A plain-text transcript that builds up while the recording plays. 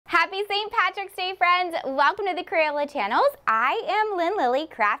Happy St. Patrick's Day, friends. Welcome to the Crayola channels. I am Lynn Lilly,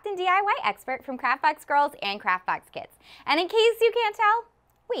 craft and DIY expert from Craft Box Girls and Craft Box Kids. And in case you can't tell,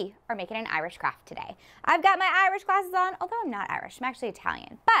 we are making an Irish craft today. I've got my Irish glasses on, although I'm not Irish, I'm actually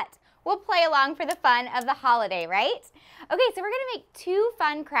Italian. But we'll play along for the fun of the holiday, right? Okay, so we're gonna make two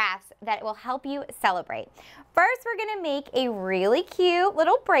fun crafts that will help you celebrate. First, we're gonna make a really cute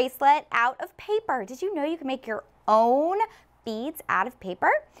little bracelet out of paper. Did you know you can make your own beads out of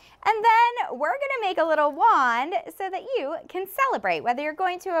paper? And then we're gonna make a little wand so that you can celebrate, whether you're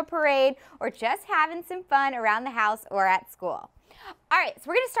going to a parade or just having some fun around the house or at school. All right, so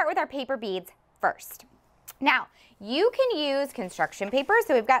we're gonna start with our paper beads first. Now, you can use construction paper,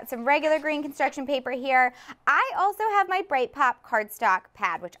 so we've got some regular green construction paper here. I also have my Bright Pop Cardstock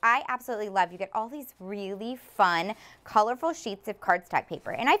pad, which I absolutely love. You get all these really fun, colorful sheets of cardstock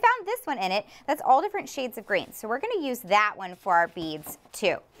paper. And I found this one in it that's all different shades of green. So we're gonna use that one for our beads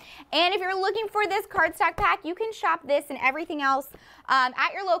too. And if you're looking for this cardstock pack, you can shop this and everything else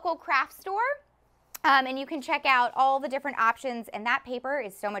at your local craft store. And you can check out all the different options, and that paper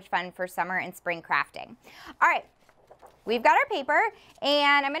is so much fun for summer and spring crafting. All right, we've got our paper,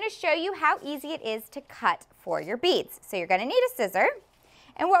 and I'm going to show you how easy it is to cut for your beads. So you're going to need a scissor,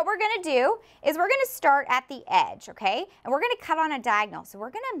 and what we're going to do is we're going to start at the edge, okay? And we're going to cut on a diagonal. So we're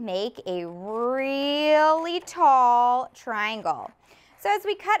going to make a really tall triangle. So as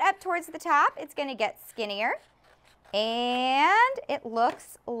we cut up towards the top, it's going to get skinnier. And it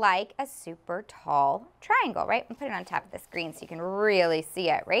looks like a super tall triangle, right? I'm putting it on top of this green so you can really see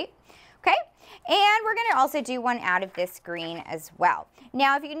it, right? Okay, and we're gonna also do one out of this green as well.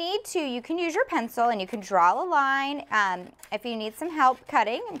 Now, if you need to, you can use your pencil and you can draw a line if you need some help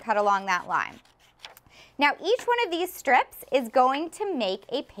cutting, and cut along that line. Now, each one of these strips is going to make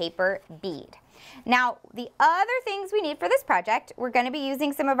a paper bead. Now, the other things we need for this project, we're gonna be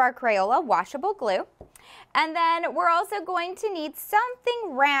using some of our Crayola washable glue. And then we're also going to need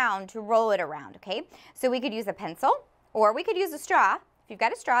something round to roll it around, okay? So we could use a pencil, or we could use a straw. If you've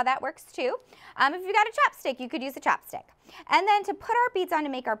got a straw, that works too. If you've got a chopstick, you could use a chopstick. And then to put our beads on to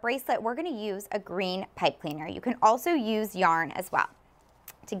make our bracelet, we're gonna use a green pipe cleaner. You can also use yarn as well.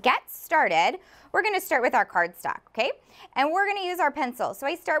 To get started, we're gonna start with our cardstock, okay? And we're gonna use our pencil. So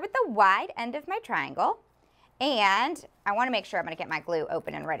I start with the wide end of my triangle, and I wanna make sure I'm gonna get my glue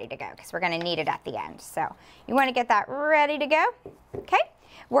open and ready to go because we're gonna need it at the end. So you wanna get that ready to go, okay?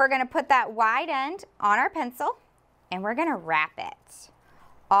 We're gonna put that wide end on our pencil, and we're gonna wrap it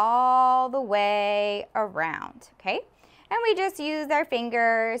all the way around, okay? And we just use our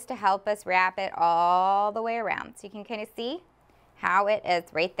fingers to help us wrap it all the way around. So you can kind of see how it is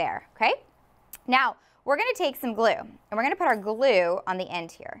right there, okay? Now, we're gonna take some glue, and we're gonna put our glue on the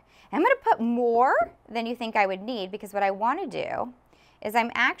end here. And I'm gonna put more than you think I would need, because what I wanna do is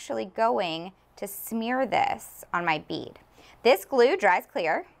I'm actually going to smear this on my bead. This glue dries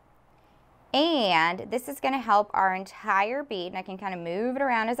clear, and this is gonna help our entire bead, and I can kind of move it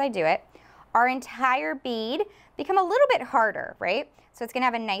around as I do it, our entire bead become a little bit harder, right? So it's gonna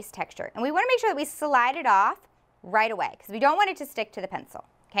have a nice texture. And we wanna make sure that we slide it off right away, because we don't want it to stick to the pencil,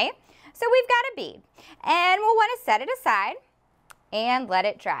 okay? So we've got a bead, and we'll want to set it aside and let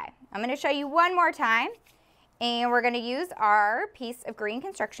it dry. I'm going to show you one more time, and we're going to use our piece of green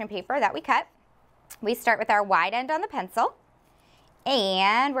construction paper that we cut. We start with our wide end on the pencil,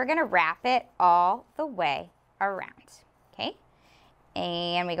 and we're going to wrap it all the way around, okay?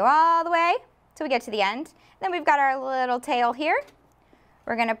 And we go all the way till we get to the end. Then we've got our little tail here.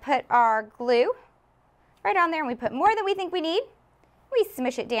 We're going to put our glue right on there, and we put more than we think we need. We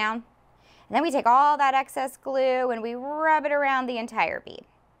smush it down. And then we take all that excess glue and we rub it around the entire bead.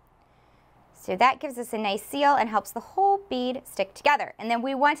 So that gives us a nice seal and helps the whole bead stick together. And then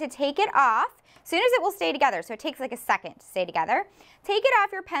we want to take it off as soon as it will stay together. So it takes like a second to stay together. Take it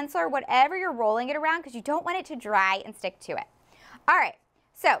off your pencil or whatever you're rolling it around, because you don't want it to dry and stick to it. All right,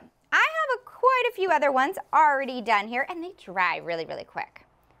 so I have quite a few other ones already done here, and they dry really, really quick,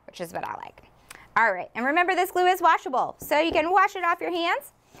 which is what I like. All right, and remember, this glue is washable, so you can wash it off your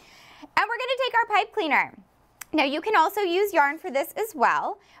hands. And we're gonna take our pipe cleaner. Now, you can also use yarn for this as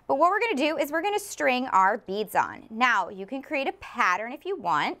well, but what we're gonna do is we're gonna string our beads on. Now, you can create a pattern if you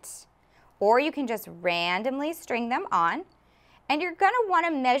want, or you can just randomly string them on. And you're gonna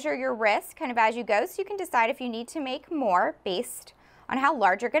wanna measure your wrist kind of as you go, so you can decide if you need to make more based on how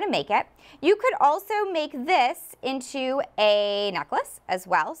large you're gonna make it. You could also make this into a necklace as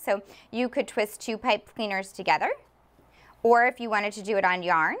well. So you could twist two pipe cleaners together, or if you wanted to do it on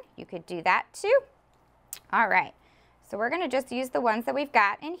yarn, you could do that too. All right, so we're gonna just use the ones that we've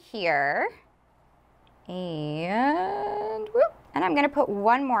got in here. And whoop, And I'm going to put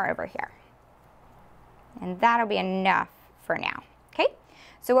one more over here. And that'll be enough for now. Okay?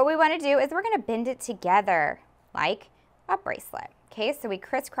 So what we want to do is we're going to bend it together like a bracelet. Okay, so we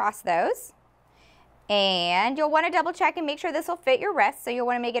crisscross those. And you'll want to double check and make sure this will fit your wrist. So you'll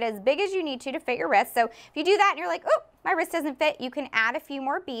want to make it as big as you need to fit your wrist. So if you do that and you're like, oh, my wrist doesn't fit, you can add a few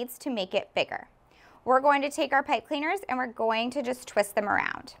more beads to make it bigger. We're going to take our pipe cleaners and we're going to just twist them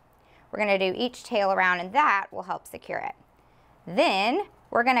around. We're going to do each tail around and that will help secure it. Then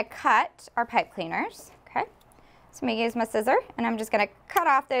we're going to cut our pipe cleaners. Okay, so I'm going to use my scissor and I'm just going to cut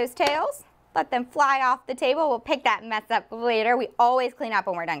off those tails. Let them fly off the table. We'll pick that mess up later. We always clean up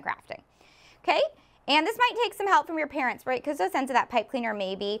when we're done crafting. Okay, and this might take some help from your parents, right? Because those ends of that pipe cleaner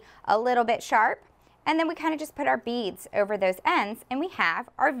may be a little bit sharp. And then we kind of just put our beads over those ends and we have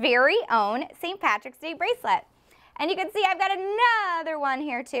our very own St. Patrick's Day bracelet. And you can see I've got another one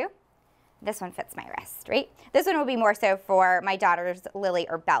here too. This one fits my wrist, right? This one will be more so for my daughters, Lily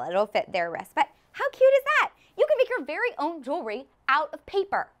or Bella. It'll fit their wrist. But how cute is that? You can make your very own jewelry out of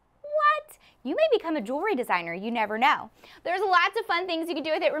paper. What? You may become a jewelry designer. You never know. There's lots of fun things you can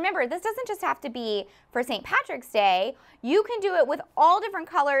do with it. Remember, this doesn't just have to be for St. Patrick's Day. You can do it with all different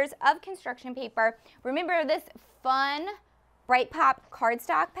colors of construction paper. Remember this fun Bright Pop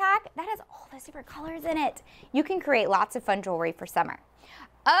Cardstock pack? That has all those different colors in it. You can create lots of fun jewelry for summer.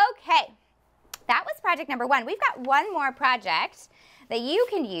 Okay. That was project number 1. We've got one more project that you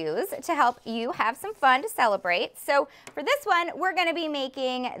can use to help you have some fun to celebrate. So for this one, we're going to be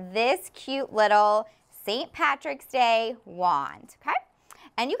making this cute little St. Patrick's Day wand, okay?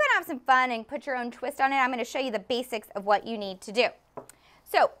 And you can have some fun and put your own twist on it. I'm going to show you the basics of what you need to do.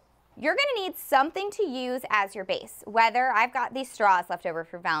 So you're going to need something to use as your base, whether I've got these straws left over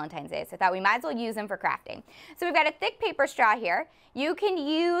for Valentine's Day, so I thought we might as well use them for crafting. So we've got a thick paper straw here. You can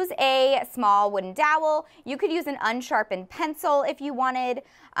use a small wooden dowel. You could use an unsharpened pencil if you wanted.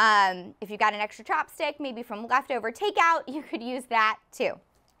 If you got an extra chopstick, maybe from leftover takeout, you could use that too.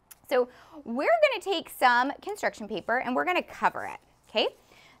 So we're going to take some construction paper and we're going to cover it, okay?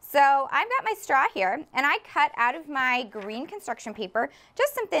 So I've got my straw here and I cut out of my green construction paper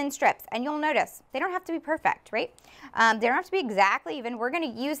just some thin strips, and you'll notice they don't have to be perfect, right? They don't have to be exactly even. We're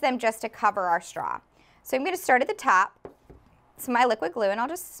going to use them just to cover our straw. So I'm going to start at the top, some my liquid glue, and I'll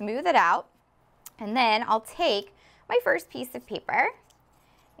just smooth it out, and then I'll take my first piece of paper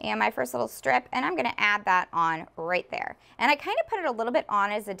and my first little strip, and I'm going to add that on right there. And I kind of put it a little bit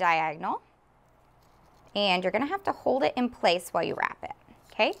on as a diagonal, and you're going to have to hold it in place while you wrap it.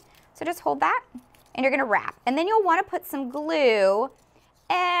 Okay, so just hold that and you're going to wrap. And then you'll want to put some glue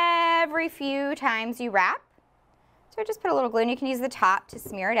every few times you wrap. So just put a little glue and you can use the top to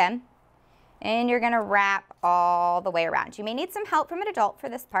smear it in. And you're going to wrap all the way around. You may need some help from an adult for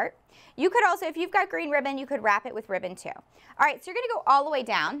this part. You could also, if you've got green ribbon, you could wrap it with ribbon too. All right, so you're going to go all the way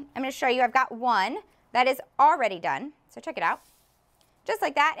down. I'm going to show you, I've got one that is already done. So check it out. Just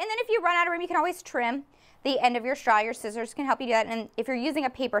like that. And then if you run out of room, you can always trim the end of your straw. Your scissors can help you do that. And if you're using a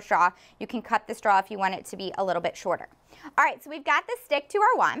paper straw, you can cut the straw if you want it to be a little bit shorter. All right, so we've got the stick to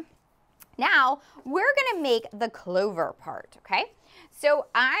our wand. Now we're going to make the clover part, okay? So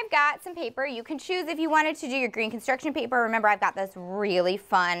I've got some paper. You can choose if you wanted to do your green construction paper. Remember, I've got this really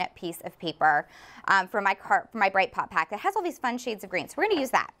fun piece of paper for my Bright Pop pack that has all these fun shades of green. So we're going to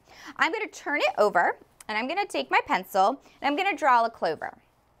use that. I'm going to turn it over and I'm going to take my pencil and I'm going to draw a clover.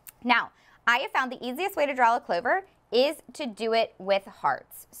 Now, I have found the easiest way to draw a clover is to do it with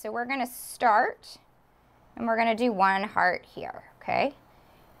hearts. So we're going to start and we're going to do one heart here, okay?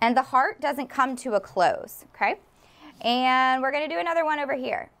 And the heart doesn't come to a close, okay? And we're going to do another one over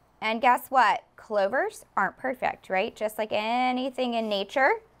here. And guess what? Clovers aren't perfect, right? Just like anything in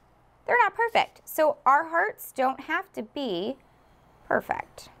nature, they're not perfect. So our hearts don't have to be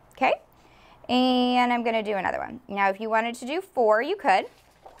perfect, okay? And I'm going to do another one. Now, if you wanted to do 4, you could.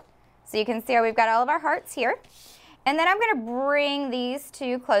 So you can see how we've got all of our hearts here. And then I'm going to bring these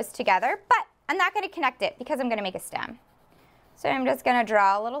two close together, but I'm not going to connect it because I'm going to make a stem. So I'm just going to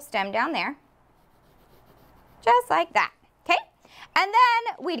draw a little stem down there, just like that, okay? And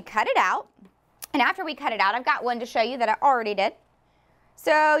then we'd cut it out. And after we cut it out, I've got one to show you that I already did.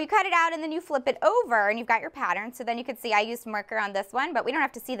 So you cut it out and then you flip it over and you've got your pattern. So then you can see I used marker on this one, but we don't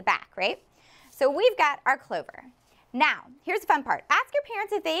have to see the back, right? So we've got our clover. Now, here's the fun part. Ask your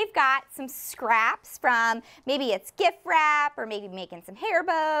parents if they've got some scraps from, maybe it's gift wrap or maybe making some hair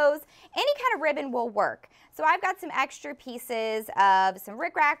bows. Any kind of ribbon will work. So I've got some extra pieces of some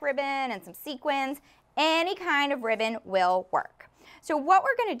rickrack ribbon and some sequins. Any kind of ribbon will work. So what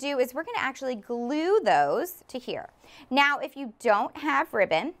we're going to do is we're going to actually glue those to here. Now, if you don't have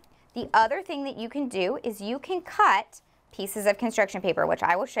ribbon, the other thing that you can do is you can cut pieces of construction paper, which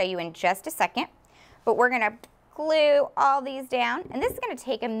I will show you in just a second. But we're gonna glue all these down, and this is gonna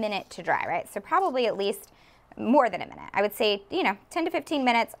take a minute to dry, right? So probably at least more than a minute. I would say, 10 to 15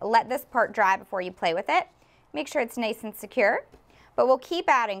 minutes. Let this part dry before you play with it. Make sure it's nice and secure, but we'll keep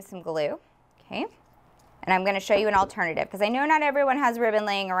adding some glue, okay? And I'm gonna show you an alternative because I know not everyone has ribbon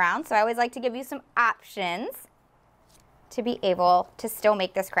laying around, so I always like to give you some options to be able to still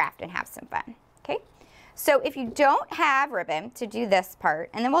make this craft and have some fun, okay? So if you don't have ribbon to do this part,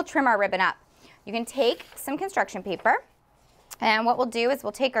 and then we'll trim our ribbon up, you can take some construction paper, and what we'll do is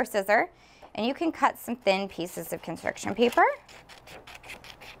we'll take our scissor, and you can cut some thin pieces of construction paper,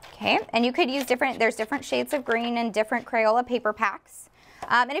 okay? And you could use there's different shades of green and different Crayola paper packs.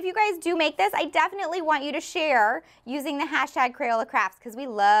 And if you guys do make this, I definitely want you to share using the hashtag Crayola Crafts because we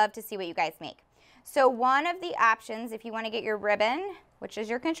love to see what you guys make. So one of the options, if you want to get your ribbon, which is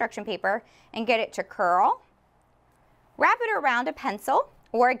your construction paper, and get it to curl, wrap it around a pencil,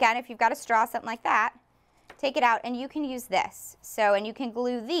 or again, if you've got a straw, something like that, take it out and you can use this. So, and you can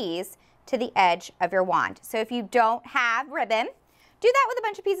glue these to the edge of your wand. So if you don't have ribbon, do that with a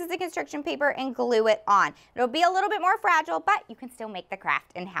bunch of pieces of construction paper and glue it on. It'll be a little bit more fragile, but you can still make the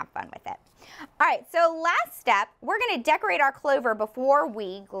craft and have fun with it. All right, so last step, we're gonna decorate our clover before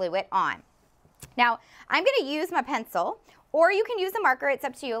we glue it on. Now, I'm gonna use my pencil, or you can use a marker, it's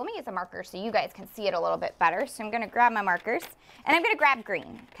up to you. Let me use a marker so you guys can see it a little bit better. So I'm gonna grab my markers, and I'm gonna grab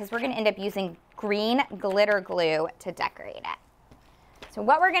green, because we're gonna end up using green glitter glue to decorate it. So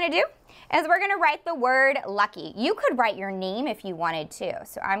what we're gonna do is we're gonna write the word lucky. You could write your name if you wanted to.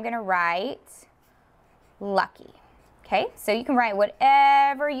 So I'm gonna write lucky, okay? So you can write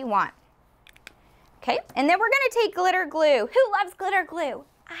whatever you want. Okay, and then we're gonna take glitter glue. Who loves glitter glue?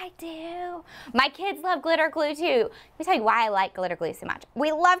 I do. My kids love glitter glue too. Let me tell you why I like glitter glue so much.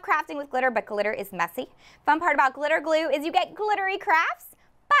 We love crafting with glitter, but glitter is messy. Fun part about glitter glue is you get glittery crafts,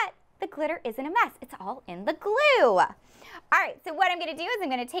 but the glitter isn't a mess. It's all in the glue. All right, so what I'm gonna do is I'm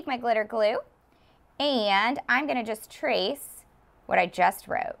gonna take my glitter glue and I'm gonna just trace what I just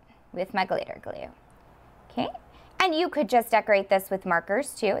wrote with my glitter glue, okay? And you could just decorate this with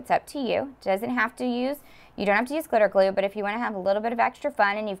markers too. It's up to you. You don't have to use glitter glue, but if you wanna have a little bit of extra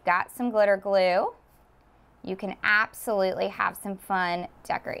fun and you've got some glitter glue, you can absolutely have some fun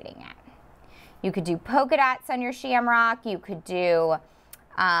decorating it. You could do polka dots on your shamrock. You could do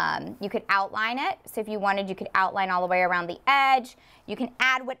you could outline it. So if you wanted, you could outline all the way around the edge. You can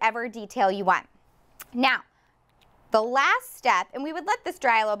add whatever detail you want. Now, the last step, and we would let this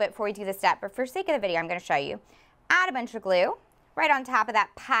dry a little bit before we do this step, but for sake of the video, I'm gonna show you. Add a bunch of glue right on top of that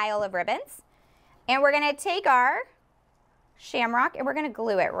pile of ribbons. And we're gonna take our shamrock and we're gonna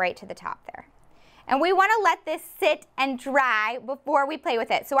glue it right to the top there. And we wanna let this sit and dry before we play with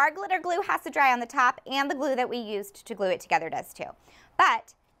it. So our glitter glue has to dry on the top, and the glue that we used to glue it together does too.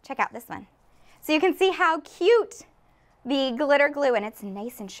 But check out this one. So you can see how cute the glitter glue, and it's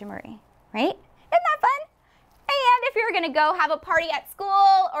nice and shimmery, right? Isn't that fun? And if you're gonna go have a party at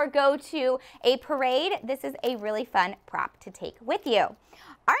school or go to a parade, this is a really fun prop to take with you. All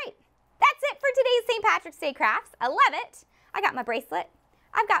right, that's it for today's St. Patrick's Day crafts. I love it. I got my bracelet.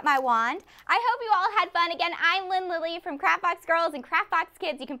 I've got my wand. I hope you all had fun. Again, I'm Lynn Lilly from Craftbox Girls and Craftbox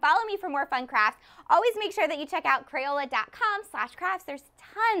Kids. You can follow me for more fun crafts. Always make sure that you check out Crayola.com/crafts. There's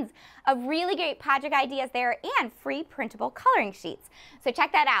tons of really great project ideas there and free printable coloring sheets. So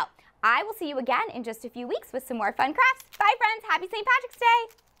check that out. I will see you again in just a few weeks with some more fun crafts. Bye, friends. Happy St. Patrick's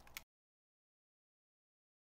Day.